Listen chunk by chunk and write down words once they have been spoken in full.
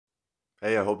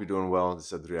Hey, I hope you're doing well. This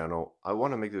is Adriano. I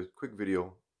want to make this quick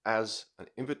video as an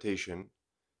invitation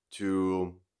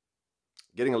to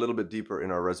getting a little bit deeper in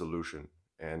our resolution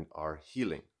and our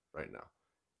healing right now.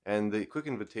 And the quick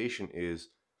invitation is,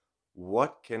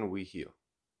 what can we heal?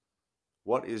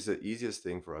 What is the easiest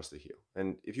thing for us to heal?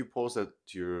 And if you pose that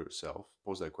to yourself,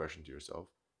 pose that question to yourself,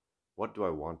 what do I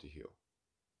want to heal?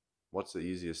 What's the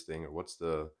easiest thing, or what's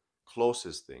the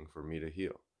closest thing for me to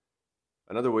heal?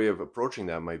 Another way of approaching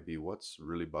that might be, what's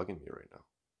really bugging me right now?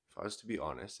 If I was to be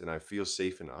honest and I feel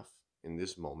safe enough in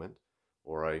this moment,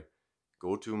 or I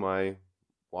go to my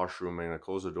washroom and I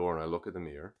close the door and I look at the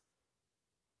mirror,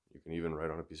 you can even write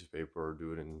on a piece of paper or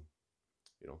do it in,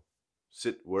 you know,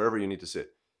 sit wherever you need to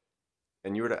sit.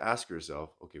 And you were to ask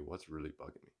yourself, okay, what's really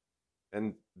bugging me?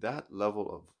 And that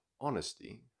level of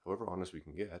honesty, however honest we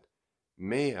can get,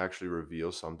 may actually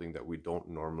reveal something that we don't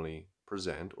normally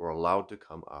present or allow to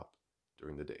come up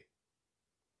during the day.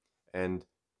 And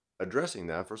addressing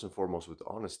that first and foremost with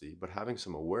honesty, but having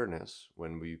some awareness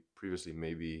when we previously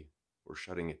maybe were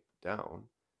shutting it down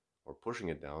or pushing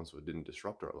it down so it didn't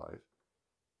disrupt our life,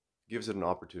 gives it an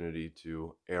opportunity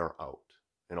to air out.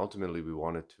 And ultimately, we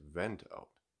want it to vent out.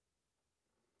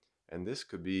 And this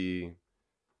could be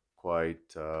quite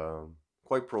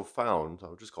profound. I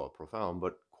would just call it profound,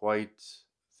 but quite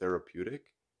therapeutic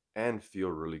and feel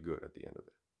really good at the end of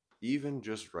it. Even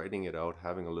just writing it out,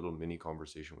 having a little mini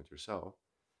conversation with yourself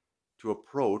to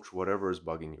approach whatever is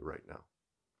bugging you right now.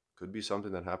 Could be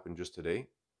something that happened just today,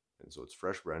 and so it's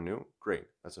fresh, brand new. Great.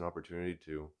 That's an opportunity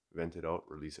to vent it out,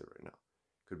 release it right now.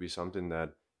 Could be something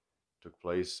that took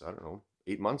place, I don't know,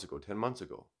 8 months ago, 10 months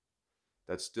ago.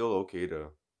 That's still okay to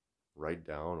write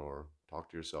down or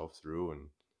talk to yourself through and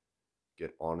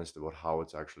get honest about how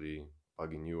it's actually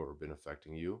bugging you or been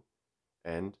affecting you,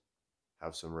 and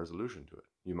have some resolution to it.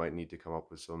 You might need to come up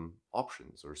with some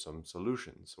options or some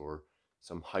solutions or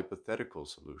some hypothetical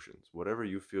solutions, whatever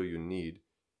you feel you need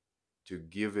to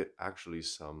give it actually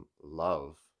some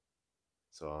love,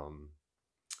 some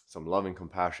some love and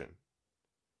compassion,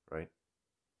 right?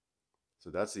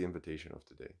 So that's the invitation of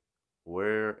today.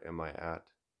 Where am I at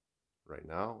right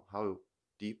now? How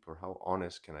deep or how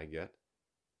honest can I get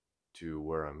to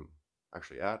where I'm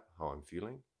actually at, how I'm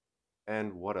feeling,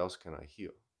 and what else can I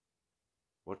heal?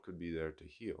 What could be there to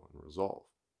heal and resolve?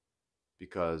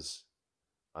 Because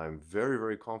I'm very,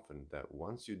 very confident that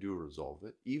once you do resolve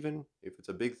it, even if it's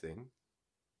a big thing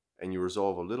and you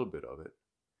resolve a little bit of it,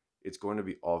 it's going to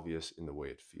be obvious in the way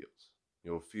it feels.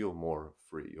 You'll feel more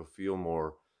free. You'll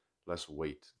feel less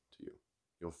weight to you.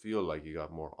 You'll feel like you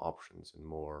got more options and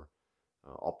more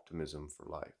optimism for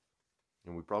life.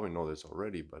 And we probably know this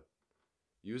already, but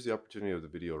use the opportunity of the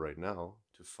video right now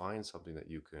to find something that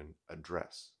you can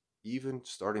address. Even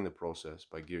starting the process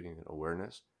by giving it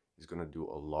awareness is going to do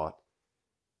a lot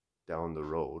down the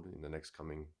road in the next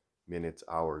coming minutes,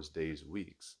 hours, days,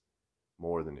 weeks,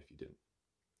 more than if you didn't.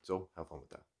 So have fun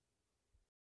with that.